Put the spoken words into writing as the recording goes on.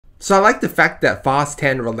So I like the fact that Fast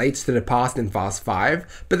 10 relates to the past in Fast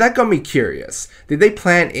 5, but that got me curious. Did they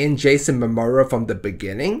plan in Jason Momoa from the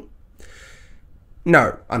beginning?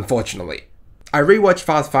 No, unfortunately. I rewatched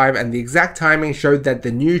Fast 5 and the exact timing showed that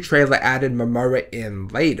the new trailer added Momoa in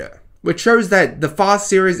later, which shows that the Fast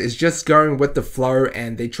series is just going with the flow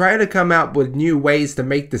and they try to come out with new ways to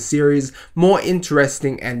make the series more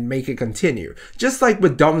interesting and make it continue, just like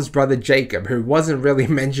with Dom's brother Jacob, who wasn't really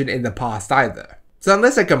mentioned in the past either. So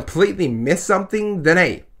unless I completely missed something, then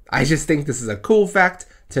hey, I just think this is a cool fact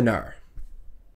to know.